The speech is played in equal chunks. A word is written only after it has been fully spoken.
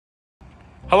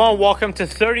Hello and welcome to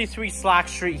 33 Slack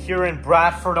Street here in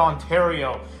Bradford,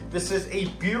 Ontario. This is a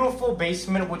beautiful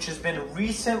basement which has been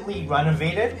recently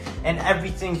renovated and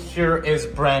everything here is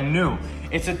brand new.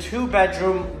 It's a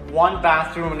 2-bedroom,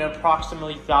 1-bathroom and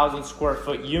approximately 1,000 square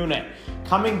foot unit.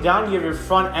 Coming down, you have your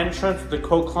front entrance with the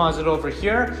coat closet over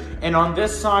here. And on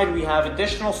this side, we have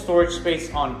additional storage space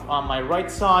on my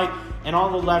right side. And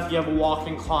on the left, you have a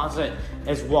walk-in closet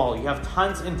as well. You have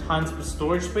tons and tons of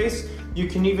storage space. You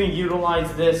can even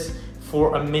utilize this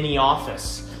for a mini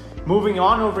office. Moving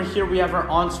on over here, we have our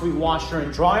ensuite washer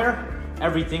and dryer.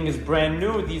 Everything is brand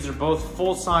new. These are both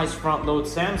full-size front-load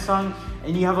Samsung.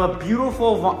 And you have a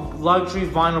beautiful luxury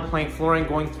vinyl plank flooring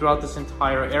going throughout this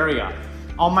entire area.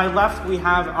 On my left, we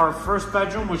have our first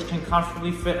bedroom, which can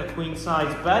comfortably fit a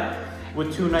queen-size bed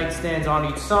with 2 nightstands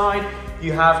on each side.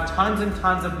 You have tons and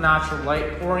tons of natural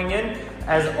light pouring in,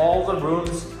 as all the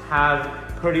rooms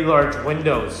have pretty large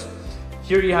windows.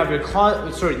 Here you have your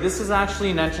closet. This is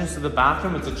actually an entrance to the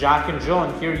bathroom. It's a Jack and Jill,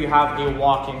 and here you have a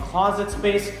walk-in closet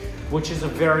space, which is a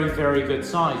very, very good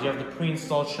size. You have the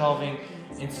pre-installed shelving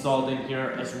installed in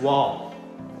here as well.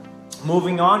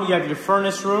 Moving on, you have your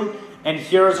furnace room, and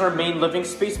here's our main living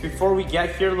space. Before we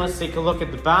get here, let's take a look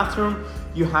at the bathroom.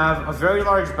 You have a very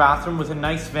large bathroom with a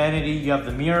nice vanity. You have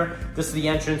the mirror. This is the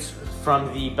entrance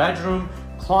from the bedroom.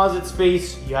 Closet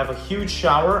space, you have a huge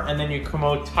shower, and then your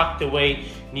commode tucked away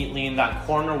neatly in that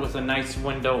corner with a nice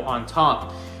window on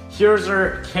top. Here's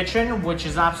our kitchen, which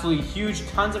is absolutely huge,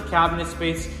 tons of cabinet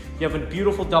space. You have a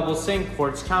beautiful double sink,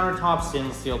 quartz countertops,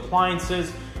 stainless steel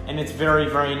appliances, and it's very,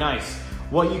 very nice.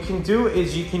 What you can do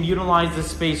is you can utilize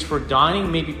this space for dining,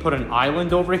 maybe put an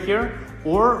island over here,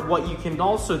 or what you can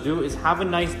also do is have a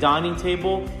nice dining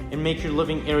table and make your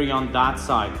living area on that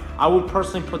side. I would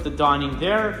personally put the dining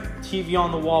there, TV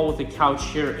on the wall with a couch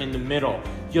here in the middle.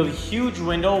 You have a huge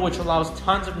window which allows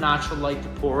tons of natural light to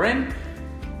pour in,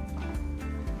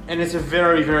 and it's a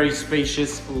very, very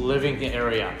spacious living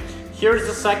area. Here's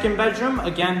the second bedroom.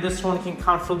 Again, this one can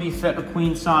comfortably fit a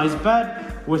queen-size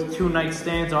bed with 2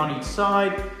 nightstands on each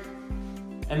side.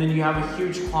 And then you have a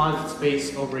huge closet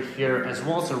space over here as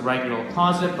well. It's a regular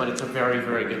closet, but it's a very,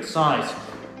 very good size.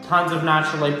 Tons of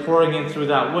natural light pouring in through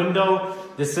that window.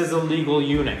 This is a legal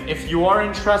unit. If you are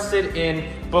interested in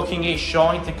booking a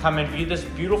showing to come and view this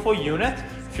beautiful unit,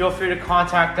 feel free to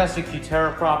contact us at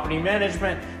Terrace Property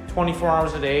Management 24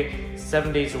 hours a day,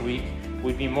 7 days a week.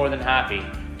 We'd be more than happy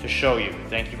to show you.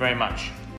 Thank you very much.